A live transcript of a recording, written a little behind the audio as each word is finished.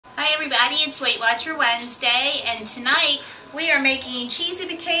everybody, it's Weight Watcher Wednesday, and tonight we are making cheesy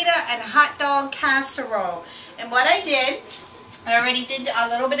potato and hot dog casserole. And what I did, I already did a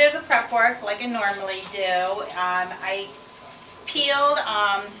little bit of the prep work like I normally do. I peeled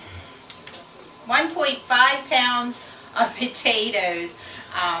 1.5 pounds of potatoes.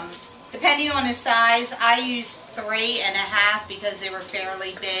 Depending on the size, I used 3.5 because they were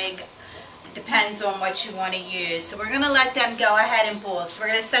fairly big. Depends on what you want to use. So we're going to let them go ahead and boil. So we're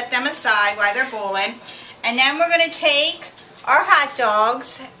going to set them aside while they're boiling. And then we're going to take our hot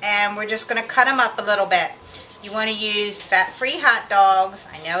dogs and we're just going to cut them up a little bit. You want to use fat-free hot dogs.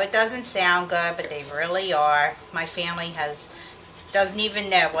 I know it doesn't sound good, but they really are. My family doesn't even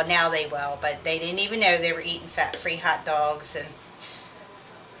know. Well, now they will, but they didn't even know they were eating fat-free hot dogs. And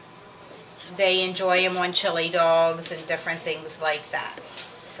they enjoy them on chili dogs and different things like that.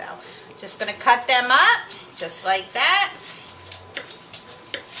 So just going to cut them up just like that,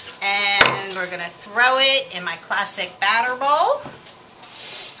 and we're going to throw it in my classic batter bowl.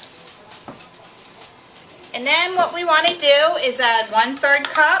 And then what we want to do is add 1/3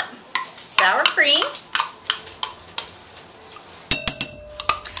 cup sour cream,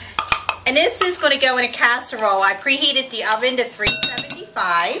 and this is going to go in a casserole. I preheated the oven to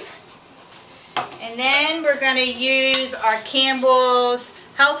 375. And then we're going to use our Campbell's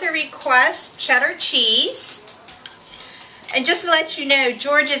Healthy Request cheddar cheese. And just to let you know,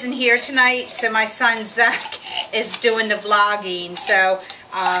 George isn't here tonight, so my son Zach is doing the vlogging. So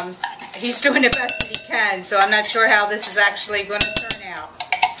he's doing the best that he can. So I'm not sure how this is actually going to turn out.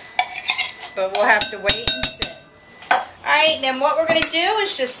 But we'll have to wait and see. Alright, then what we're going to do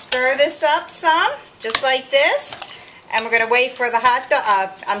is just stir this up some, just like this. And we're going to wait for the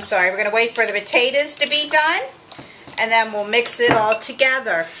we're going to wait for the potatoes to be done. And then we'll mix it all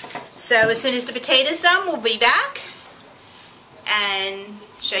together. So as soon as the potatoes done, we'll be back and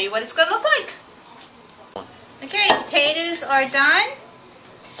show you what it's going to look like. Okay, potatoes are done.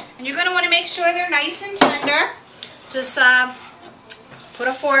 And you're going to want to make sure they're nice and tender. Just put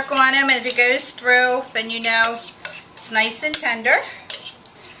a fork on them, and if it goes through, then you know it's nice and tender.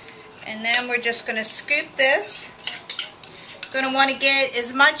 And then we're just going to scoop this. You're going to want to get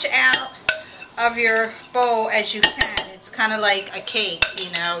as much out of your bowl as you can. It's kind of like a cake,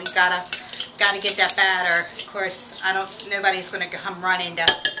 you know. You gotta get that batter. Of course, nobody's going to come running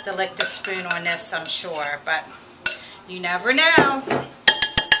to lick the spoon on this, I'm sure, but you never know.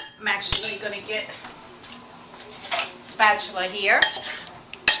 I'm actually going to get a spatula here,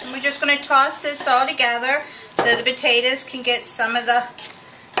 and we're just going to toss this all together so the potatoes can get some of the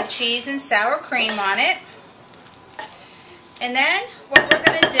cheese and sour cream on it. And then what we're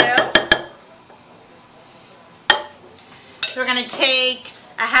going to do, we're going to take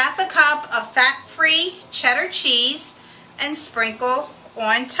a 1/2 cup of fat-free cheddar cheese and sprinkle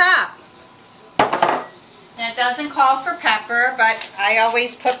on top. Now it doesn't call for pepper, but I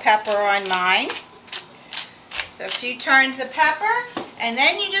always put pepper on mine. So a few turns of pepper, and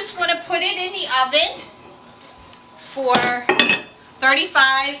then you just want to put it in the oven for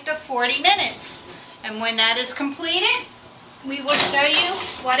 35 to 40 minutes. And when that is completed, we will show you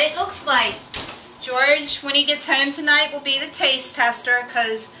what it looks like. George, when he gets home tonight, will be the taste tester,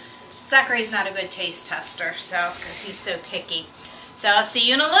 because Zachary's not a good taste tester, because he's so picky. So I'll see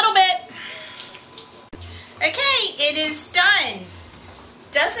you in a little bit. Okay, it is done.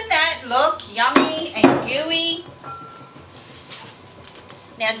 Doesn't that look yummy and gooey?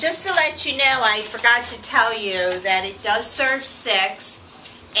 Now, just to let you know, I forgot to tell you that it does serve 6,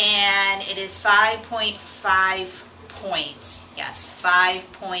 and it is 5.5 points. Yes,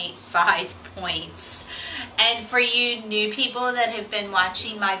 5.5 points. And for you new people that have been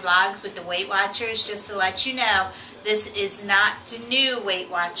watching my vlogs with the Weight Watchers, just to let you know, this is not the new Weight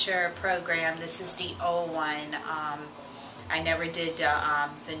Watcher program. This is the old one. I never did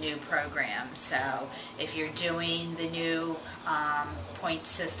the new program. So if you're doing the new point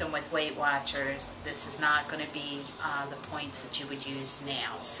system with Weight Watchers, this is not going to be the points that you would use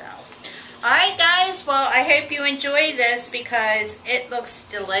now. So, alright guys, well I hope you enjoy this because it looks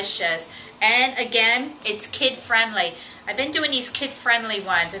delicious. And again, it's kid friendly. I've been doing these kid friendly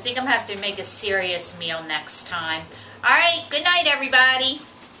ones. I think I'm going to have to make a serious meal next time. Alright, good night everybody.